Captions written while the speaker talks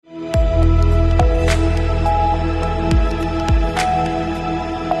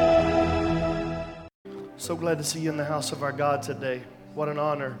glad to see you in the house of our God today. What an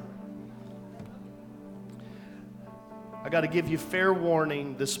honor. I got to give you fair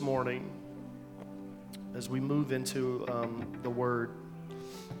warning this morning as we move into the Word.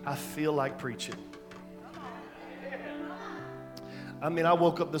 I feel like preaching. I mean, I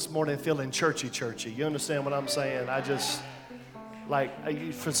woke up this morning feeling churchy. You understand what I'm saying? I just,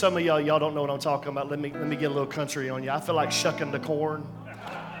 like, for some of y'all don't know what I'm talking about. Let me get a little country on you. I feel like shucking the corn.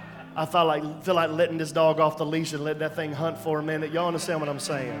 I feel like letting this dog off the leash and letting that thing hunt for a minute. Y'all understand what I'm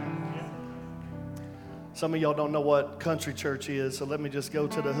saying? Some of y'all don't know what country church is, so let me just go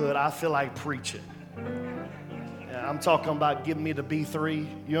to the hood. I feel like preaching. Yeah, I'm talking about giving me the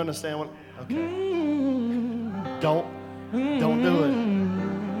B3. You understand what? Okay. Don't do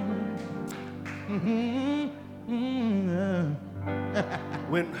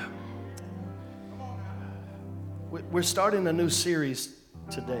it. We're starting a new series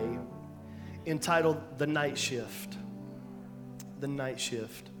today entitled The Night Shift. The Night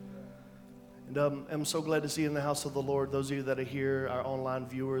Shift. And I'm so glad to see you in the house of the Lord. Those of you that are here, our online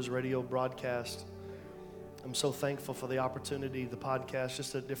viewers, radio broadcast. I'm so thankful for the opportunity, the podcast,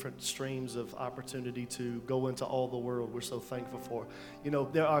 just the different streams of opportunity to go into all the world. We're so thankful for. You know,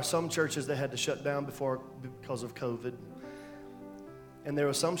 there are some churches that had to shut down because of COVID. And there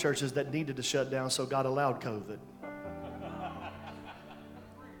are some churches that needed to shut down, so God allowed COVID.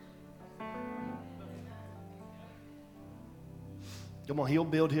 Come on, He'll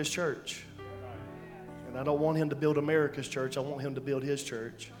build His church. And I don't want Him to build America's church. I want Him to build His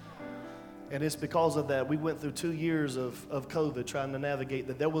church. And it's because of that. We went through 2 years of COVID trying to navigate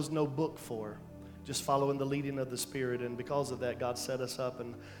that there was no book for, just following the leading of the Spirit. And because of that, God set us up.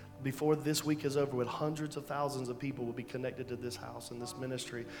 And before this week is over with, hundreds of thousands of people will be connected to this house and this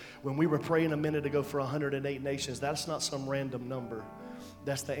ministry. When we were praying a minute ago for 108 nations, that's not some random number.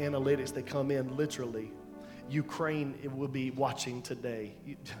 That's the analytics that come in literally. Ukraine will be watching today.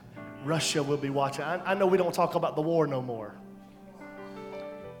 Russia will be watching. I know we don't talk about the war no more.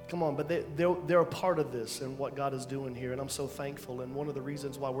 Come on, but they're a part of this and what God is doing here, and I'm so thankful. And one of the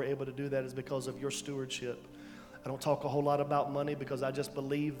reasons why we're able to do that is because of your stewardship. I don't talk a whole lot about money because I just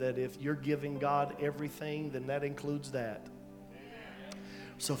believe that if you're giving God everything, then that includes that.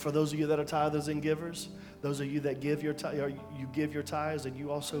 So for those of you that are tithers and givers, those of you that give your tithes and you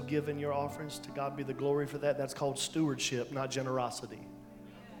also give in your offerings, to God be the glory for that. That's called stewardship, not generosity.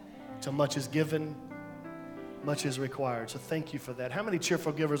 So much is given, much is required. So thank you for that. How many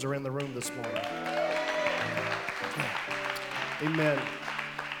cheerful givers are in the room this morning? Amen.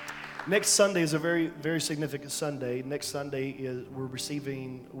 Next Sunday is a very, very significant Sunday. Next Sunday is we're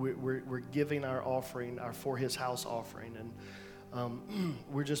giving our offering, our For His House offering, and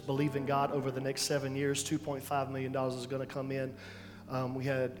we're just believing God over the next 7 years. $2.5 million is going to come in. We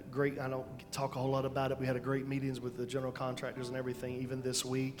had I don't talk a whole lot about it. We had great meetings with the general contractors and everything, even this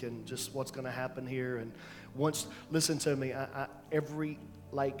week, and just what's going to happen here. And listen to me,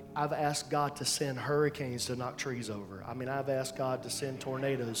 I've asked God to send hurricanes to knock trees over. I mean, I've asked God to send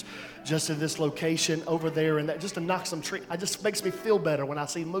tornadoes just in this location over there, and that just to knock some trees. It just makes me feel better when I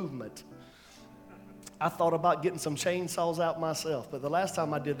see movement. I thought about getting some chainsaws out myself, but the last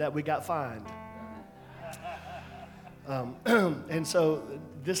time I did that, we got fined. And so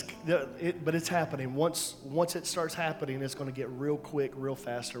but it's happening. Once it starts happening, it's going to get real quick, real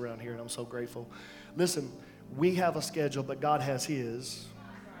fast around here, and I'm so grateful. Listen, we have a schedule, but God has His,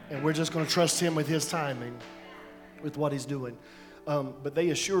 and we're just going to trust Him with His timing, with what He's doing. But they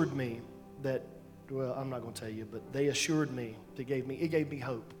assured me that, well, I'm not going to tell you, but they assured me, it gave me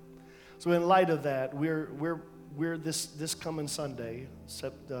hope. So in light of that, we're this coming Sunday,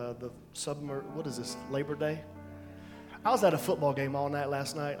 what is this, Labor Day? I was at a football game all night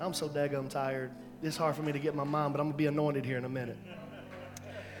last night. I'm so daggum tired. It's hard for me to get my mind, but I'm going to be anointed here in a minute.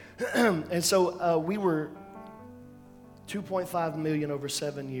 And so we were $2.5 million over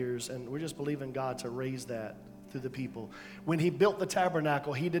 7 years, and we're just believing God to raise that through the people. When He built the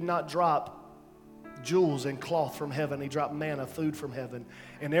tabernacle, He did not drop jewels and cloth from heaven. He dropped manna, food from heaven.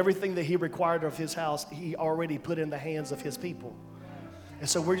 And everything that He required of His house, He already put in the hands of His people. And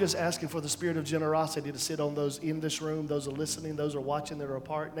so we're just asking for the spirit of generosity to sit on those in this room, those are listening, those are watching that are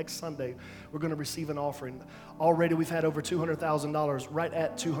apart. Next Sunday, we're going to receive an offering. Already we've had over $200,000, right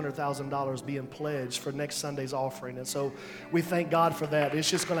at $200,000 being pledged for next Sunday's offering. And so we thank God for that. It's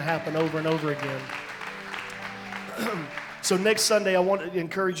just going to happen over and over again. So next Sunday, I want to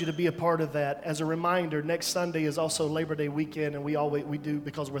encourage you to be a part of that. As a reminder, next Sunday is also Labor Day weekend, and we do,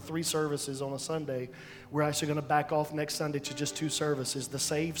 because we're 3 services on a Sunday, we're actually going to back off next Sunday to just 2 services. The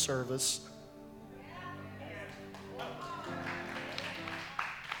Save service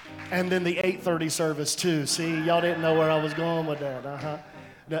And then the 8:30 service too. See, y'all didn't know where I was going with that.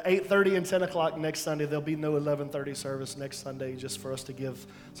 The 8:30 and 10 o'clock next Sunday. There'll be no 11:30 service next Sunday, just for us to give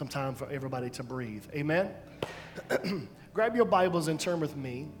some time for everybody to breathe. Amen? Grab your Bibles and turn with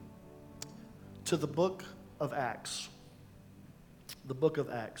me to the book of Acts. The book of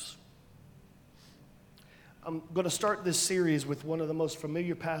Acts. I'm going to start this series with one of the most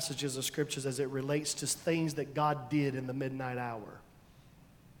familiar passages of scriptures as it relates to things that God did in the midnight hour.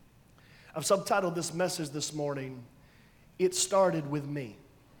 I've subtitled this message this morning, It Started With Me.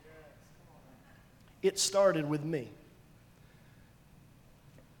 It started with me.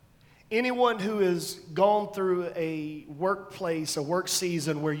 Anyone who has gone through a workplace, a work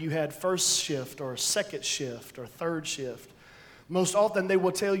season where you had first shift or second shift or third shift, most often they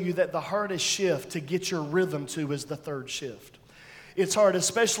will tell you that the hardest shift to get your rhythm to is the third shift. It's hard,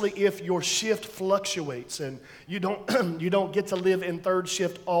 especially if your shift fluctuates and you don't get to live in third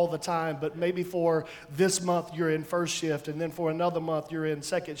shift all the time, but maybe for this month you're in first shift, and then for another month you're in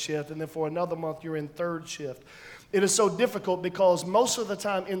second shift, and then for another month you're in third shift. It is so difficult because most of the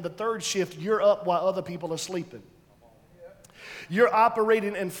time in the third shift you're up while other people are sleeping. You're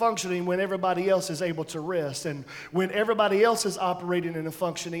operating and functioning when everybody else is able to rest. And when everybody else is operating and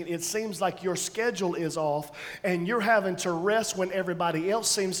functioning, it seems like your schedule is off and you're having to rest when everybody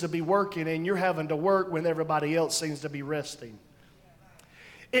else seems to be working, and you're having to work when everybody else seems to be resting.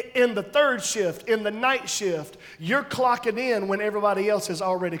 In the third shift, in the night shift, you're clocking in when everybody else is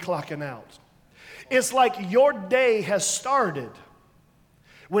already clocking out. It's like your day has started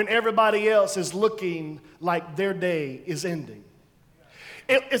when everybody else is looking like their day is ending.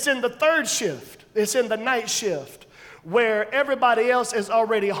 It's in the third shift, it's in the night shift, where everybody else is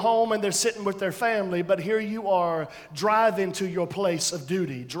already home and they're sitting with their family, but here you are driving to your place of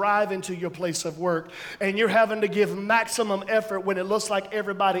duty, driving to your place of work, and you're having to give maximum effort when it looks like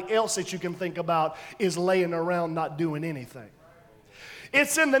everybody else that you can think about is laying around not doing anything.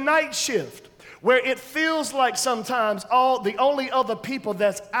 It's in the night shift where it feels like sometimes the only other people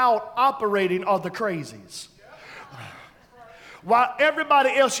that's out operating are the crazies. While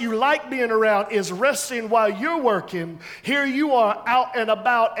everybody else you like being around is resting while you're working, here you are out and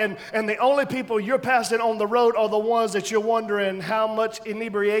about, and the only people you're passing on the road are the ones that you're wondering how much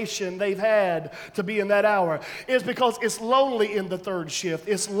inebriation they've had to be in that hour. It's because it's lonely in the third shift.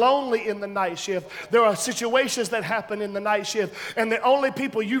 It's lonely in the night shift. There are situations that happen in the night shift, and the only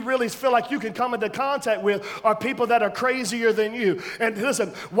people you really feel like you can come into contact with are people that are crazier than you. And listen,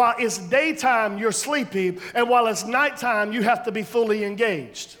 while it's daytime, you're sleepy, and while it's nighttime, you have to be fully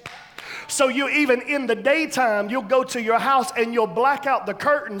engaged. So you even in the daytime, you'll go to your house and you'll black out the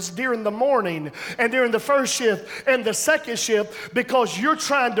curtains during the morning and during the first shift and the second shift because you're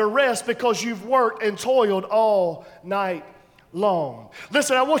trying to rest because you've worked and toiled all night long.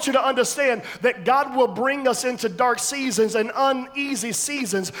 Listen, I want you to understand that God will bring us into dark seasons and uneasy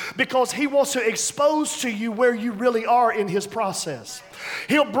seasons because He wants to expose to you where you really are in His process.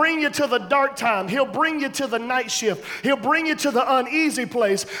 He'll bring you to the dark time. He'll bring you to the night shift. He'll bring you to the uneasy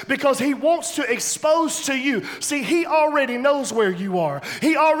place because He wants to expose to you. See, He already knows where you are.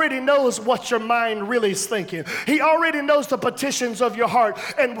 He already knows what your mind really is thinking. He already knows the petitions of your heart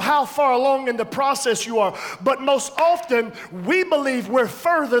and how far along in the process you are. But most often, we believe we're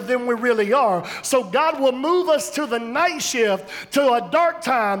further than we really are. So God will move us to the night shift, to a dark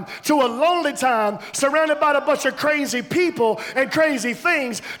time, to a lonely time, surrounded by a bunch of crazy people and crazy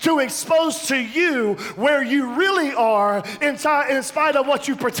things to expose to you where you really are in spite of what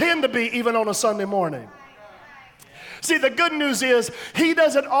you pretend to be even on a Sunday morning. See, the good news is He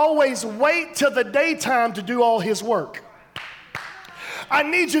doesn't always wait till the daytime to do all His work. I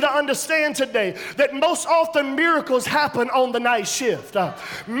need you to understand today that most often miracles happen on the night shift.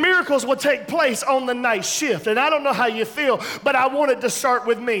 Miracles will take place on the night shift. And I don't know how you feel, but I wanted to start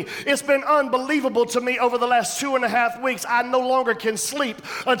with me. It's been unbelievable to me over the last 2.5 weeks. I no longer can sleep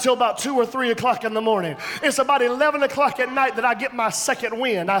until about 2 or 3 o'clock in the morning. It's about 11 o'clock at night that I get my second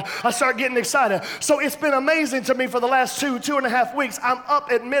wind. I start getting excited. So it's been amazing to me for the last 2.5 weeks. I'm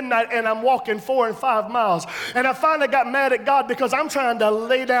up at midnight and I'm walking 4 and 5 miles. And I finally got mad at God because I'm trying to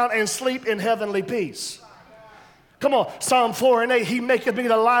lay down and sleep in heavenly peace. Come on, Psalm 4 and 8, He maketh me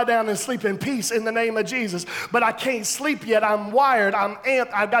to lie down and sleep in peace in the name of Jesus. But I can't sleep yet. I'm wired. I'm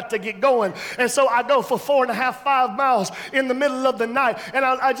amped. I've got to get going. And so I go for 4.5, 5 miles in the middle of the night. And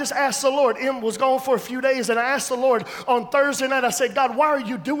I just asked the Lord. Em was gone for a few days. And I asked the Lord on Thursday night, I said, God, why are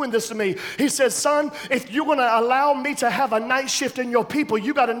you doing this to me? He said, son, if you're going to allow me to have a night shift in your people,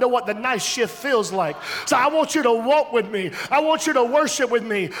 you got to know what the night shift feels like. So I want you to walk with me. I want you to worship with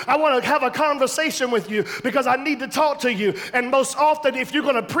me. I want to have a conversation with you because I need to taught to you. And most often, if you're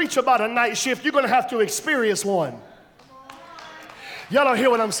going to preach about a night shift, you're going to have to experience one. Y'all don't hear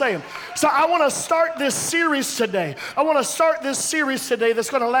what I'm saying. So I want to start this series today. That's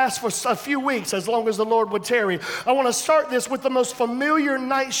going to last for a few weeks, as long as the Lord would tarry. I want to start this with the most familiar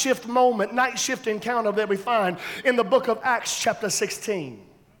night shift moment, night shift encounter that we find in the book of Acts chapter 16.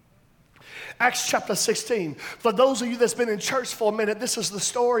 Acts chapter 16. For those of you that's been in church for a minute, this is the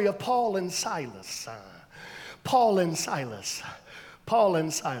story of Paul and Silas. Paul and Silas.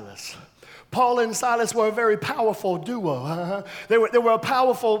 Paul and Silas were a very powerful duo. They were a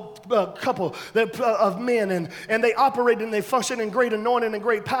powerful couple of men, and they operated and they functioned in great anointing and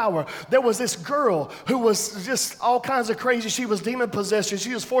great power. There was this girl who was just all kinds of crazy. She was demon possessed.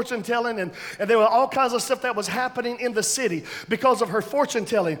 She was fortune telling, and there were all kinds of stuff that was happening in the city because of her fortune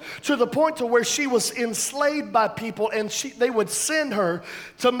telling, to the point to where she was enslaved by people, and they would send her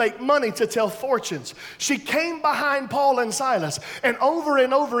to make money to tell fortunes. She came behind Paul and Silas, and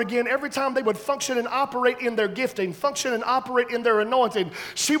over again, every time they would function and operate in their gifting, function and operate in their anointing,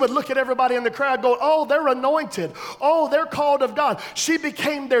 she would look at everybody in the crowd going, oh, they're anointed. Oh, they're called of God. She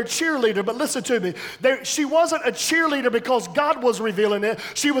became their cheerleader. But listen to me. She wasn't a cheerleader because God was revealing it.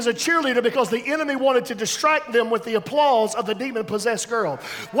 She was a cheerleader because the enemy wanted to distract them with the applause of the demon-possessed girl.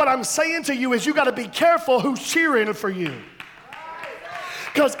 What I'm saying to you is you got to be careful who's cheering for you.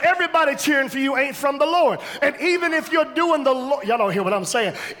 Because everybody cheering for you ain't from the Lord. And even if you're doing the Lord, y'all don't hear what I'm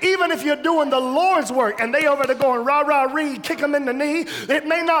saying. Even if you're doing the Lord's work and they over there going rah, rah, ree, kick them in the knee, it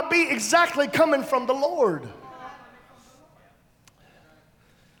may not be exactly coming from the Lord.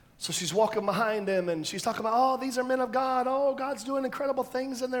 So she's walking behind them and she's talking about, oh, these are men of God. Oh, God's doing incredible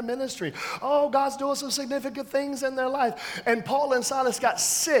things in their ministry. Oh, God's doing some significant things in their life. And Paul and Silas got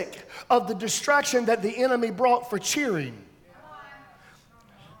sick of the distraction that the enemy brought for cheering.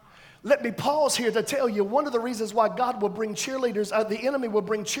 Let me pause here to tell you one of the reasons why God will bring cheerleaders, the enemy will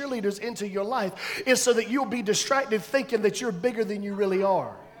bring cheerleaders into your life is so that you'll be distracted thinking that you're bigger than you really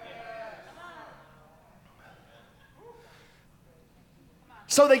are.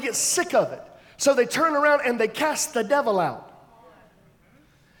 So they get sick of it. So they turn around and they cast the devil out.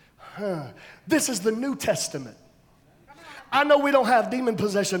 This is the New Testament. I know we don't have demon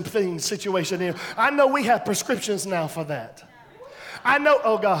possession situation here. I know we have prescriptions now for that. I know,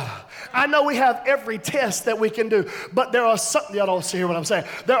 oh God, I know we have every test that we can do, but there are some, y'all don't hear what I'm saying.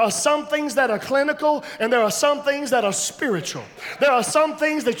 There are some things that are clinical and there are some things that are spiritual. There are some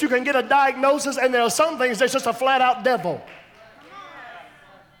things that you can get a diagnosis and there are some things that's just a flat out devil.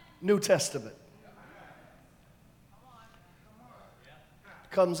 New Testament.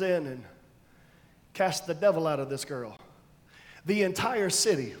 Comes in and casts the devil out of this girl. The entire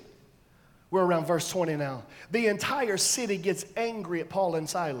city, we're around verse 20 now. The entire city gets angry at Paul and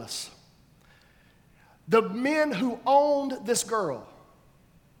Silas. The men who owned this girl,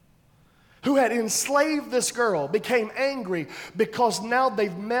 who had enslaved this girl, became angry because now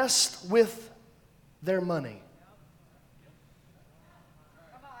they've messed with their money.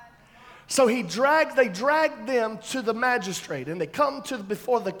 So they drag them to the magistrate, and they come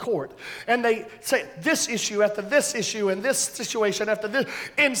before the court, and they say this issue after this issue and this situation after this.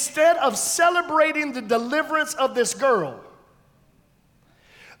 Instead of celebrating the deliverance of this girl,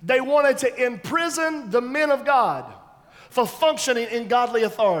 they wanted to imprison the men of God for functioning in godly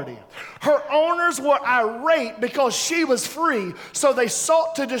authority. Her owners were irate because she was free, so they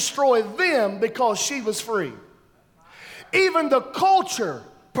sought to destroy them because she was free. Even the culture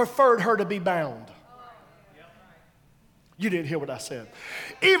preferred her to be bound. You didn't hear what I said.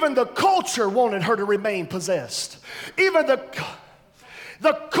 Even the culture wanted her to remain possessed. Even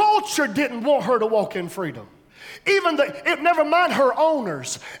the culture didn't want her to walk in freedom. Never mind her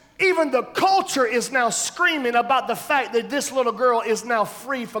owners. Even the culture is now screaming about the fact that this little girl is now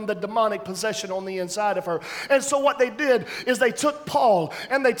free from the demonic possession on the inside of her. And so what they did is they took Paul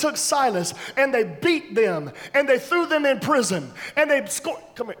and they took Silas and they beat them and they threw them in prison. And they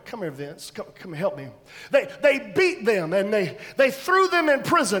come here, Vince. Come here, help me. They beat them and they threw them in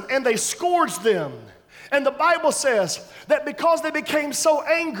prison and they scourged them. And the Bible says that because they became so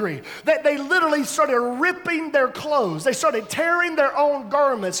angry that they literally started ripping their clothes. They started tearing their own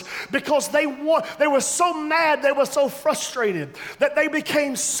garments because they were so mad, they were so frustrated that they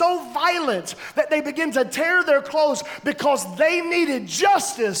became so violent that they began to tear their clothes because they needed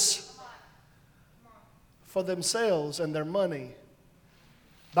justice for themselves and their money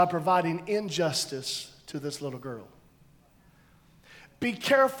by providing injustice to this little girl. Be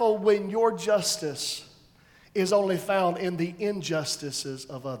careful when your justice is only found in the injustices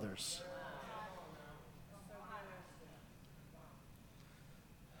of others.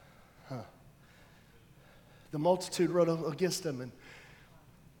 The multitude rode against them, and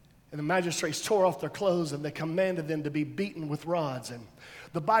the magistrates tore off their clothes, and they commanded them to be beaten with rods. And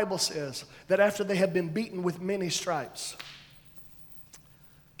the Bible says that after they had been beaten with many stripes,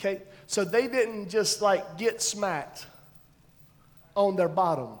 okay, so they didn't just like get smacked on their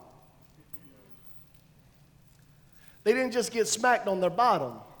bottom. They didn't just get smacked on their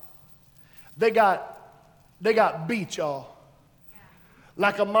bottom. They got beat, y'all.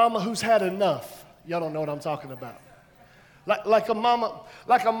 Like a mama who's had enough. Y'all don't know what I'm talking about. Like a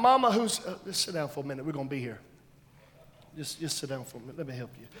mama who's, just sit down for a minute. We're going to be here. Just sit down for a minute. Let me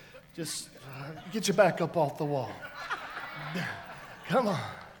help you. Just get your back up off the wall. Come on.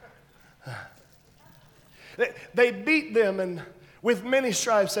 They beat them and with many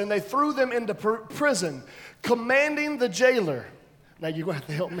stripes, and they threw them into prison, commanding the jailer. Now you're going to have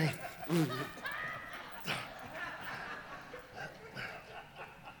to help me.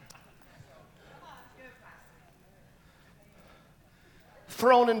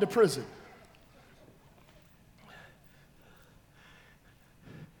 Thrown into prison.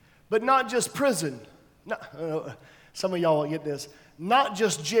 But not just prison. Some of y'all get this. Not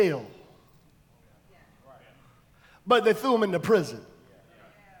just jail. But they threw them into prison.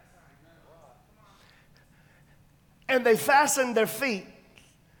 And they fastened their feet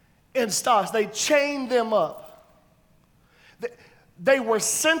in stocks. They chained them up. They were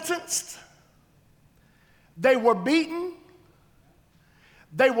sentenced. They were beaten.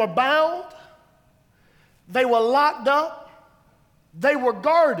 They were bound. They were locked up. They were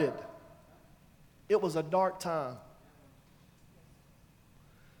guarded. It was a dark time.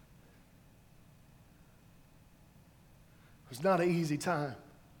 It was not an easy time.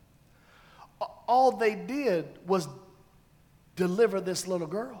 All they did was deliver this little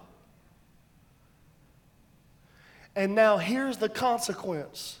girl. And now here's the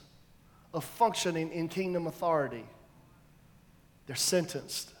consequence of functioning in kingdom authority. They're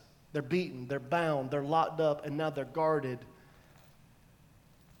sentenced, they're beaten, they're bound, they're locked up, and now they're guarded.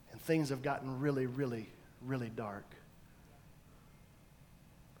 And things have gotten really, really, really dark.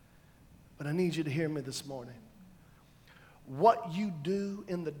 But I need you to hear me this morning. What you do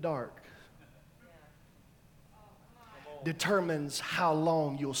in the dark determines how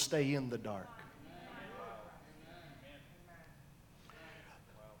long you'll stay in the dark.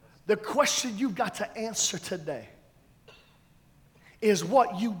 The question you've got to answer today is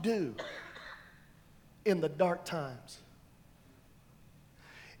what you do in the dark times,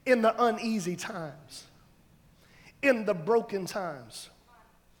 in the uneasy times, in the broken times,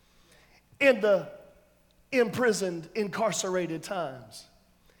 in the imprisoned, incarcerated times,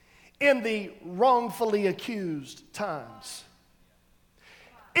 in the wrongfully accused times.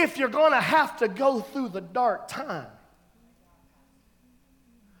 If you're going to have to go through the dark time,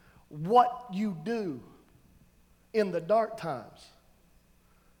 what you do in the dark times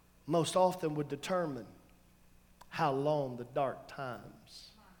most often would determine how long the dark times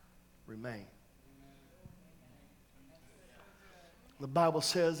remain. The Bible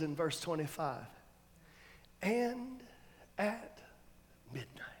says in verse 25, and at midnight.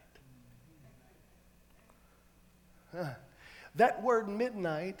 That word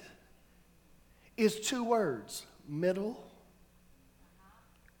midnight is two words, middle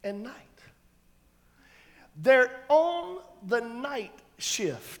and night. They're on the night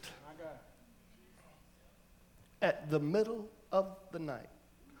shift at the middle of the night.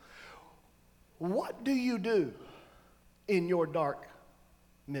 What do you do in your dark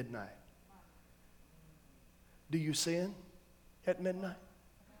midnight? Do you sin at midnight?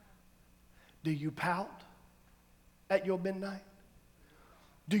 Do you pout at your midnight?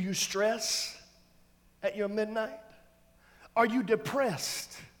 Do you stress at your midnight? Are you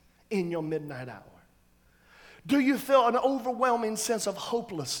depressed in your midnight hour? Do you feel an overwhelming sense of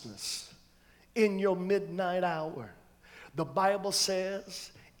hopelessness in your midnight hour? The Bible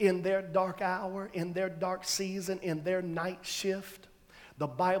says in their dark hour, in their dark season, in their night shift, the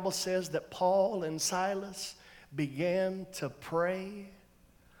Bible says that Paul and Silas began to pray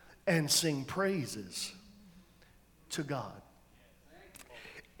and sing praises to God.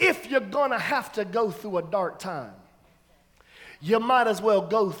 If you're going to have to go through a dark time, you might as well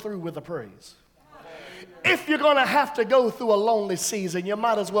go through with a praise. If you're going to have to go through a lonely season, you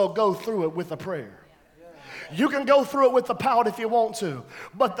might as well go through it with a prayer. You can go through it with the pout if you want to,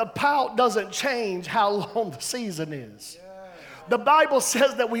 but the pout doesn't change how long the season is. The Bible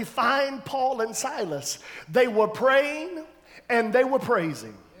says that we find Paul and Silas. They were praying and they were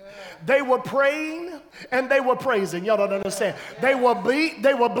praising. They were praying and they were praising. Y'all don't understand. They were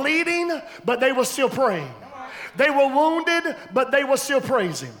bleeding, but they were still praying. They were wounded, but they were still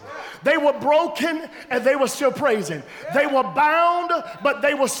praising. They were broken and they were still praising. They were bound, but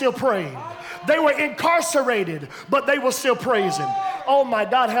they were still praying. They were incarcerated, but they were still praising. Oh my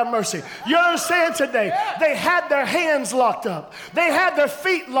God, have mercy. You understand today? They had their hands locked up. They had their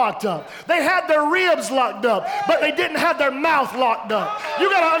feet locked up. They had their ribs locked up, but they didn't have their mouth locked up. You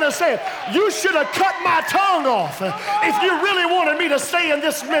got to understand, you should have cut my tongue off if you really wanted me to stay in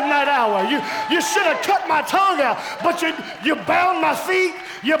this midnight hour. You should have cut my tongue out, but you bound my feet.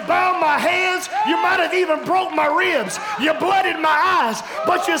 You bound my hands. You might have even broke my ribs. You blooded my eyes,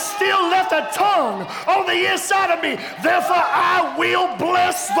 but you still left a tongue on the inside of me. Therefore, I will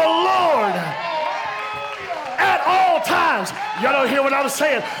bless the Lord at all times. Y'all don't hear what I'm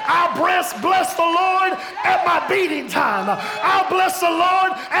saying. I'll bless the Lord at my beating time. I'll bless the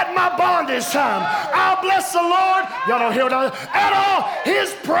Lord at my bondage time. I'll bless the Lord. Y'all don't hear what I'm saying. At all.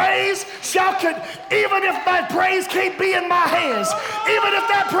 His praise shall even if my praise can't be in my hands, even if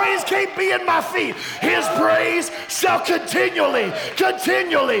that praise can't be in my feet, his praise shall continually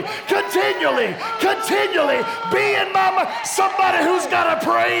be in my mouth. Somebody who's got a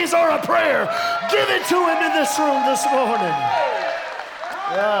praise or a prayer, give it to him in this room this morning.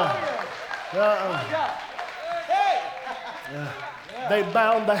 Yeah. They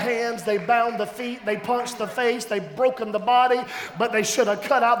bound the hands, they bound the feet, they punched the face, they broken the body, but they should have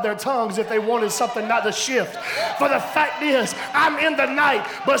cut out their tongues if they wanted something not to shift. For the fact is, I'm in the night,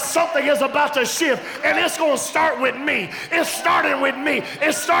 but something is about to shift, and it's going to start with me. It's starting with me.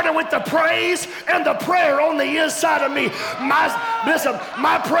 It's starting with the praise and the prayer on the inside of me.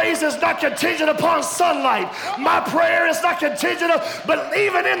 My praise is not contingent upon sunlight. My prayer is not contingent but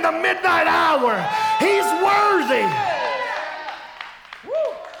even in the midnight hour, he's worthy.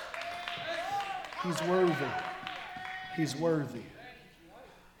 He's worthy. He's worthy.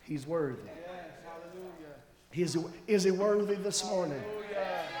 He's worthy. Is he worthy this morning?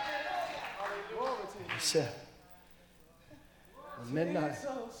 He said, midnight.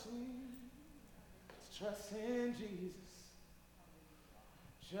 So sweet, trust in Jesus,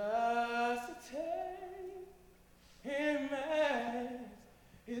 just to take him at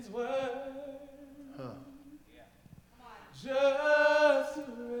his word, just to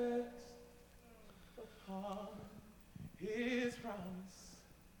rest upon his promise,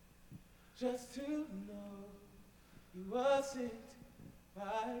 just to know he was sent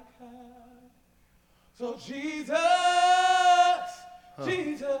by God. So Jesus,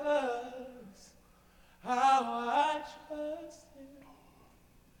 how I trust him,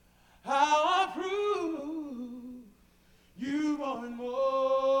 how I prove you more and more.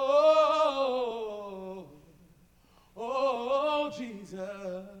 Oh, Jesus.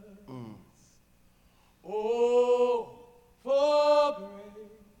 Oh, for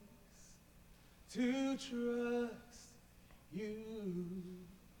grace to trust you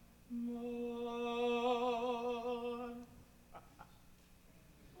more.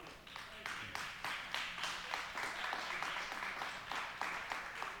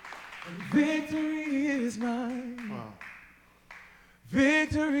 And victory is mine. Wow.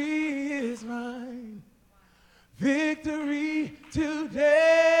 Victory is mine. Victory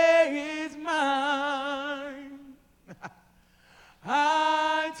today is mine.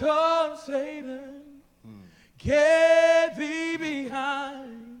 I told Satan, get thee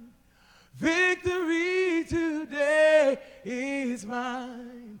behind. Victory today is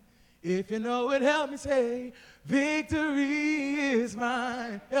mine. If you know it, help me say, victory is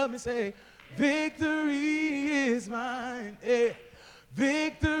mine. Help me say, victory is mine. Hey.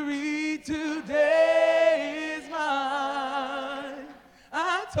 Victory today is mine.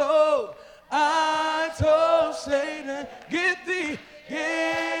 I told Satan, get thee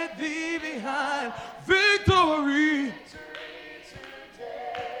behind. Victory.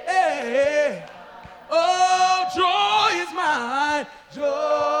 Hey. Oh, joy is mine.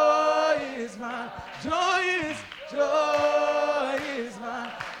 Joy is mine. Joy is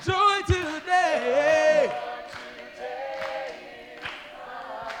mine. Joy today.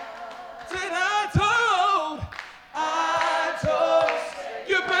 I told,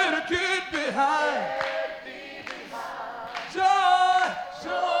 you better get behind. Joy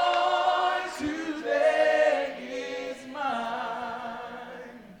today is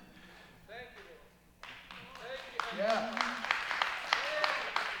mine. Thank you. Yeah.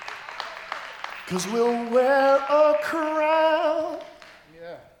 'Cause we'll wear a crown.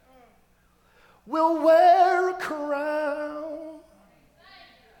 Yeah. We'll wear a crown.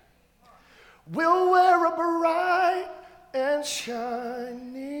 We'll wear a bright and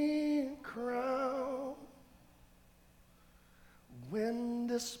shining crown. When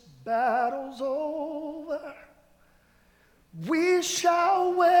this battle's over, we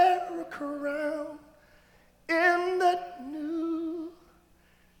shall wear a crown in that new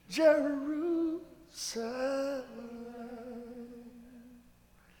Jerusalem.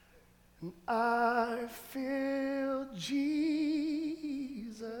 And I feel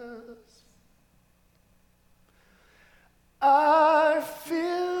Jesus. I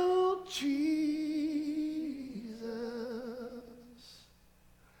feel Jesus.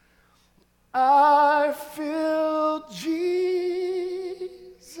 I feel Jesus.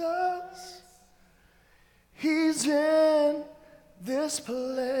 He's in this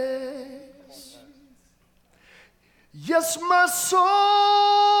place. Yes, my soul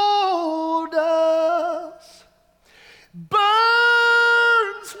does.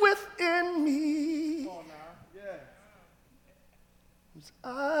 Burns within me.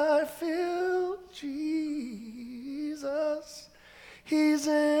 I feel Jesus. He's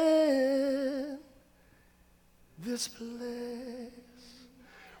in this place.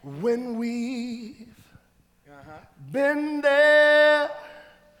 When we've been there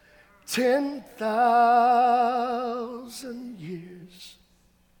 10,000 years,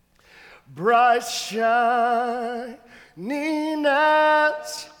 bright shining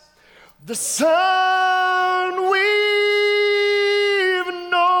as the sun, we've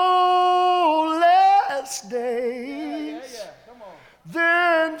no less days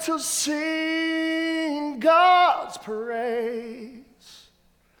than to sing God's praise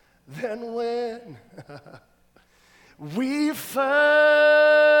than when we first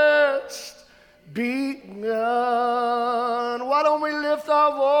begun. Why don't we lift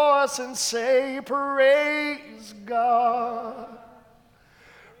our voice and say, praise God,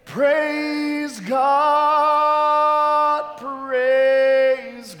 praise God,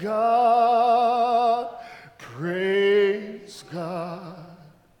 praise God, praise God,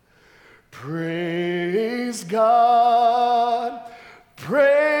 praise God,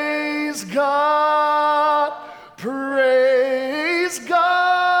 praise God, praise God,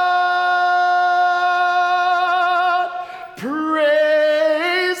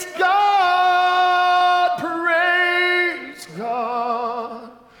 praise God, praise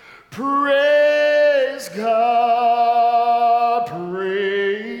God, praise God,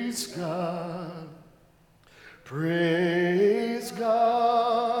 praise God, praise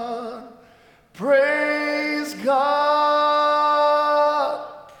God, praise God,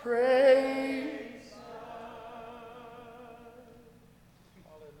 praise.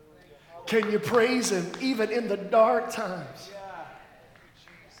 Can you praise Him even in the dark times?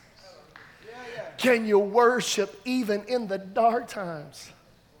 Can you worship even in the dark times?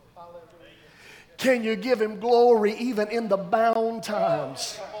 Can you give Him glory even in the bound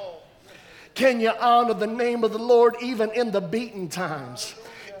times? Can you honor the name of the Lord even in the beaten times?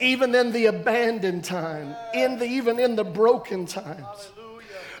 Even in the abandoned time, even in the broken times?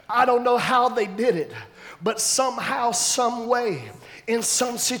 I don't know how they did it, but somehow, some way, in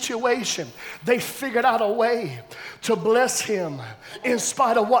some situation, they figured out a way to bless Him in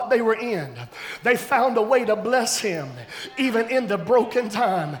spite of what they were in. They found a way to bless Him even in the broken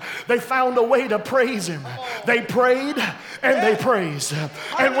time. They found a way to praise Him. They prayed and they praised.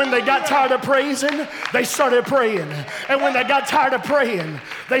 And when they got tired of praising, they started praying. And when they got tired of praying,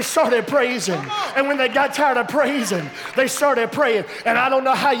 they started praising. And when they got tired of praising, they started praying. And I don't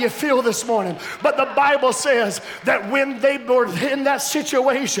know how you feel this morning, but the Bible says that when they were in that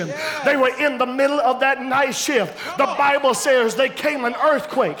situation, they were in the middle of that night shift. The Bible says there came an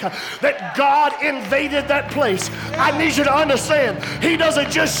earthquake, that God invaded that place. I need you to understand, He doesn't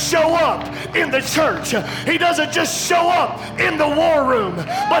just show up in the church. He doesn't just show up in the war room,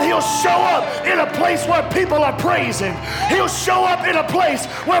 but He'll show up in a place where people are praising. He'll show up in a place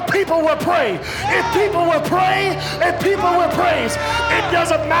where people will pray. If people will pray and people will praise, it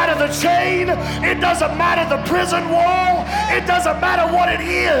doesn't matter the chain, it doesn't matter the prison wall, it doesn't matter what it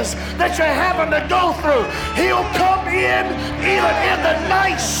is that you're having to go through. He'll come in even in the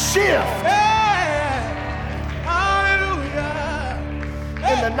night shift.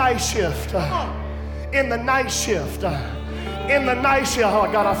 In the night shift. In the night shift. In the night shift. Oh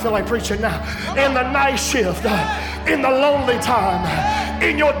God, I feel like preaching now. In the night shift. In the lonely time.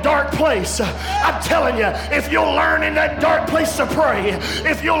 In your dark place. I'm telling you, if you'll learn in that dark place to pray,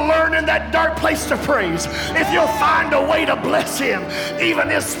 if you'll learn in that dark place to praise, if you'll find a way to bless Him, even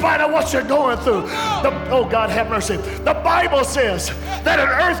in spite of what you're going through. Oh God, have mercy. The Bible says that an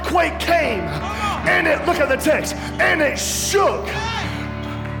earthquake came, and it, look at the text, and it shook.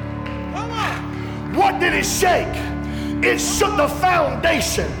 What did it shake? It shook the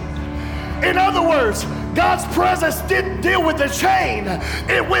foundation. In other words, God's presence didn't deal with the chain,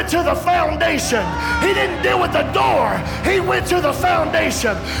 it went to the foundation. He didn't deal with the door, he went to the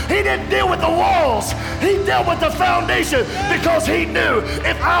foundation. He didn't deal with the walls, he dealt with the foundation, because he knew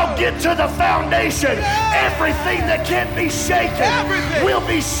if I'll get to the foundation, everything that can be shaken will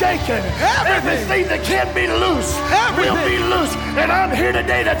be shaken. Everything that can be loose will be loose. And I'm here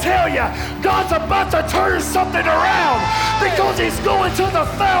today to tell you, God's about to turn something around, because he's going to the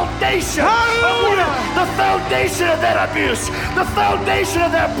foundation. The foundation of that abuse, the foundation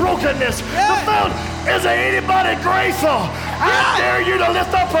of that brokenness. Is there anybody grateful? I dare you to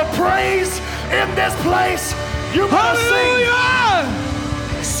lift up a praise in this place. You better sing.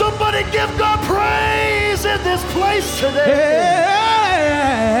 Somebody give God praise in this place today.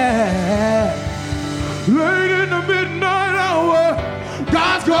 Late in the midnight hour,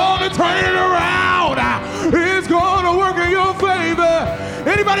 God's gonna turn it around. He's gonna work in your favor.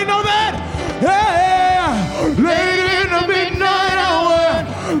 Anybody know that? Yeah. Late in the midnight hour,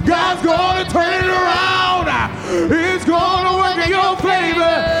 God's gonna turn it around. He's gonna work in your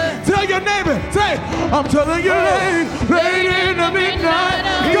favor. Tell your neighbor, say, I'm telling you, late in the midnight,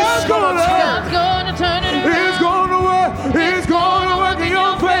 God's gonna turn it around. He's gonna work in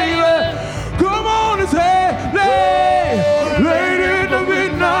your favor. Come on and say, late in the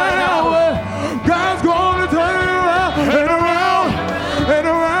midnight hour, God's gonna turn it around and around and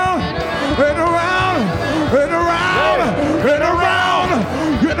around and around and around and around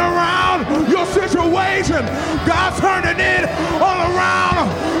and around your situation. God's turning it all around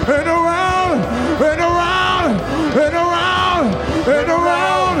and around and around and around and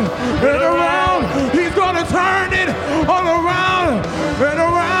around and around. He's gonna turn it all around and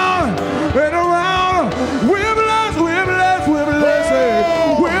around and around. We're blessed, we're blessed, we're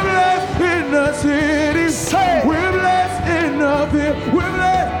blessed. We're blessed in the city. We're blessed in the field. We're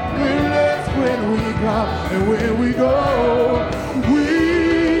blessed when we come and when we go. We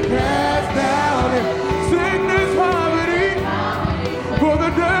cast down sickness, poverty, for the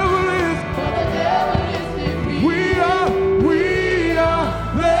devil is. We are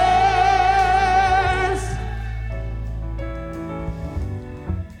blessed.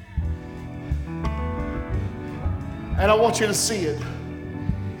 And I want you to see it.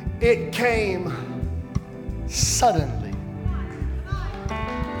 It came suddenly.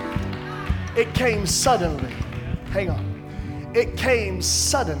 It came suddenly. Hang on. It came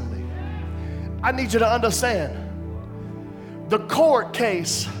suddenly. I need you to understand. The court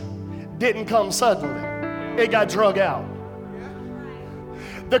case didn't come suddenly. It got drug out.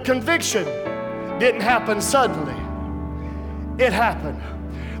 The conviction didn't happen suddenly. It happened.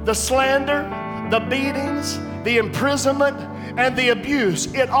 The slander, the beatings, the imprisonment, and the abuse,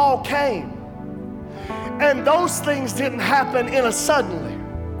 it all came. And those things didn't happen in a suddenly.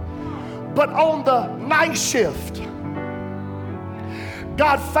 But on the night shift,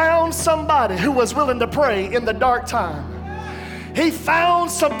 God found somebody who was willing to pray in the dark time. He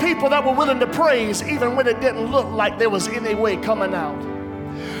found some people that were willing to praise even when it didn't look like there was any way coming out.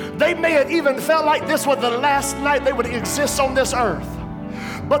 They may have even felt like this was the last night they would exist on this earth.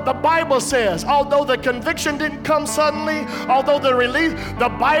 But the Bible says, although the conviction didn't come suddenly, although the relief, the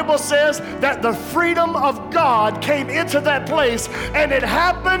Bible says that the freedom of God came into that place, and it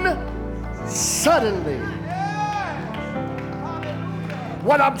happened suddenly.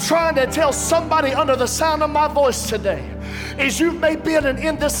 What I'm trying to tell somebody under the sound of my voice today is you may have been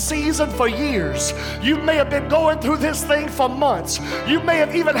in this season for years. You may have been going through this thing for months. You may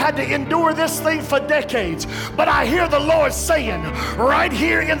have even had to endure this thing for decades. But I hear the Lord saying right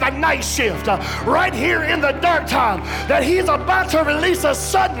here in the night shift, right here in the dark time, that he's about to release a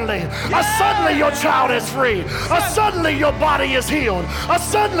suddenly. A suddenly your child is free. A suddenly your body is healed. A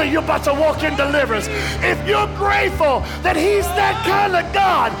suddenly you're about to walk in deliverance. If you're grateful that he's that kind of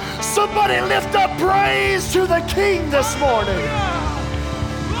God, somebody lift up praise to the King this morning.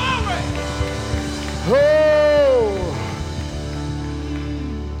 Oh.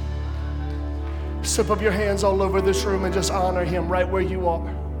 Slip up your hands all over this room and just honor him right where you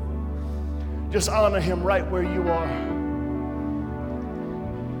are. Just honor him right where you are.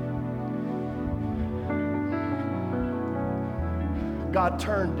 God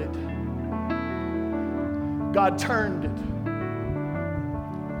turned it. God turned it.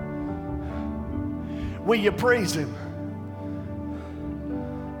 Will you praise him?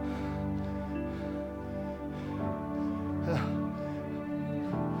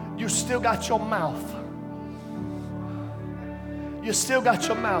 You still got your mouth. You still got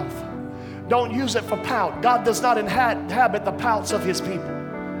your mouth. Don't use it for pout. God does not inhabit the pouts of his people.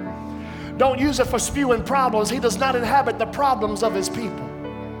 Don't use it for spewing problems. He does not inhabit the problems of his people.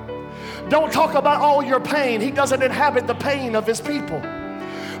 Don't talk about all your pain. He doesn't inhabit the pain of his people.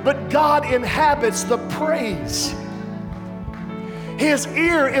 But God inhabits the praise. His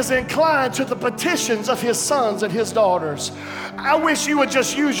ear is inclined to the petitions of his sons and his daughters. I wish you would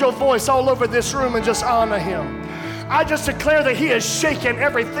just use your voice all over this room and just honor him. I just declare that he has shaken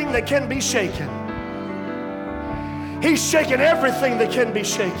everything that can be shaken. He's shaken everything that can be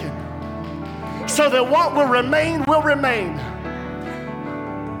shaken, so that what will remain will remain.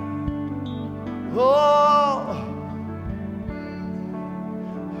 Oh,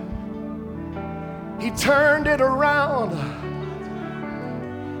 he turned it around.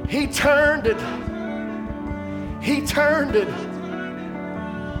 He turned it. He turned it.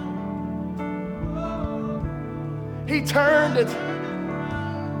 He turned it.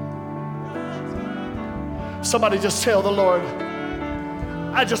 Somebody just tell the Lord,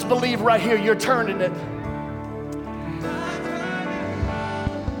 I just believe right here you're turning it.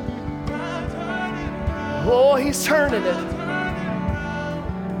 Oh, he's turning it.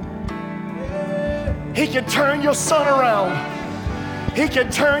 He can turn your son around. He can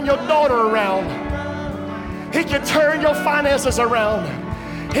turn your daughter around. He can turn your finances around.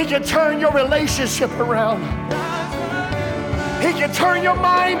 He can turn your relationship around. He can turn your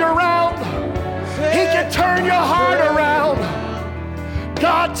mind around. He can turn your heart around.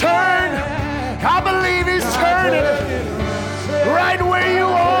 God, turn. I believe he's turning it right where you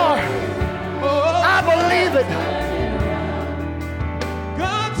are. I believe it.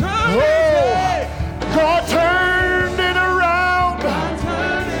 Oh, God turned it around.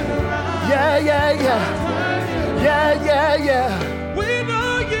 Yeah, yeah, yeah. Yeah, yeah, yeah. We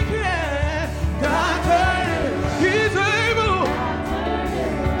know you can. God turn it. He's able.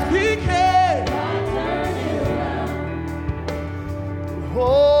 He can.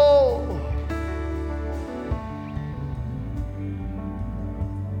 Oh.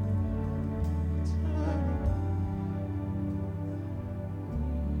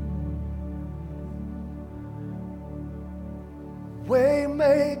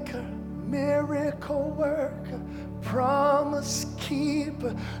 Waymaker, miracle worker, promise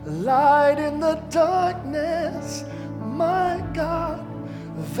keeper, light in the darkness. My God,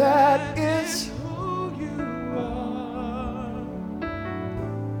 that is Who you are.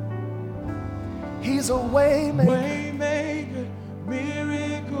 He's a waymaker. Waymaker,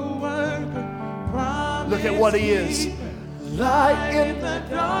 miracle worker, promise Look at what he is. Light in the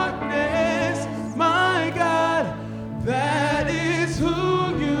darkness. My God, that is who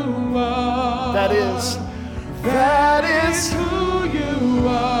you are. That is who you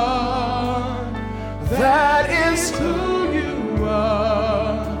are. That is who you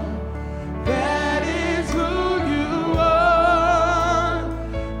are. That is who you are.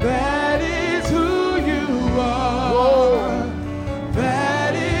 That is who you are. Whoa.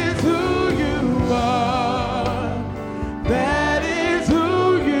 That is who you are. That is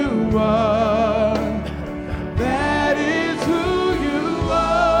who you are. That is who you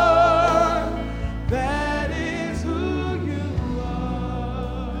are. That is who you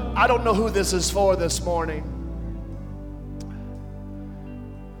are. I don't know who this is for this morning,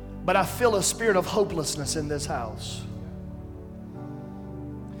 but I feel a spirit of hopelessness in this house.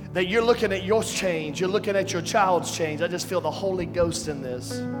 That you're looking at your change, you're looking at your child's change. I just feel the Holy Ghost in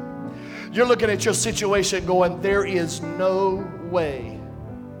this. You're looking at your situation going, there is no way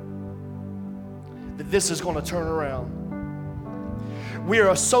that this is going to turn around. We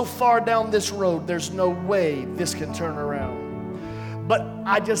are so far down this road, there's no way this can turn around. But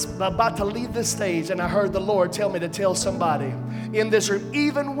I'm about to leave this stage, and I heard the Lord tell me to tell somebody in this room,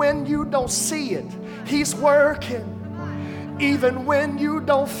 even when you don't see it, he's working. Even when you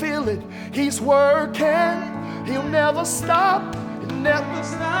don't feel it, he's working. He'll never stop. He'll never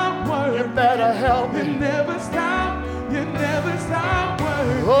stop working. You better help me. You never stop. You never stop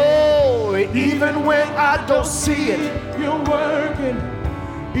working. Oh, even when I don't see it, you're working.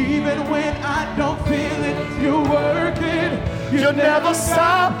 Even when I don't feel it, you're working. You never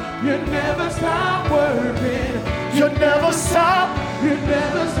stop. You never stop working. You never stop. You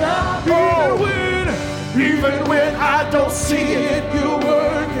never stop. Even when I don't see it, you're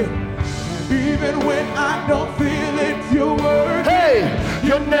working. Even when I don't feel it, you're working. Hey,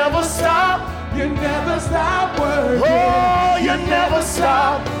 you never stop. You never stop working. Oh, you never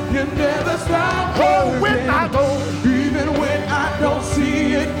stop. You never stop working. Oh, when I don't. Even when I don't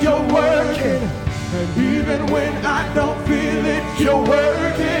see it, you're working. And even when I don't feel it, you're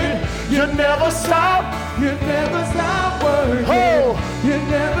working. You never stop. You never stop working. Oh, you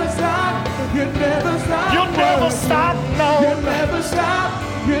never stop. You never stop. You never stop. No. You never stop.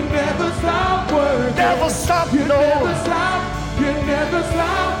 You never stop working. Never stop. You no. never stop. You never never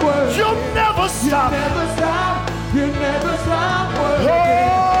stop working. You'll never stop. You never stop. You never stop working.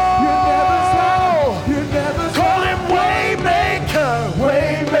 Oh. You never stop. You never stop. Call him Waymaker,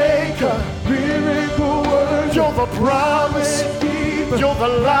 Waymaker. Miracle worker. You're the promise. You're the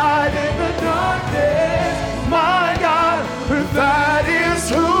light in the darkness. My God, That is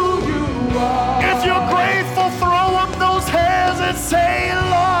who you are. if you're grateful, throw up those hands and say,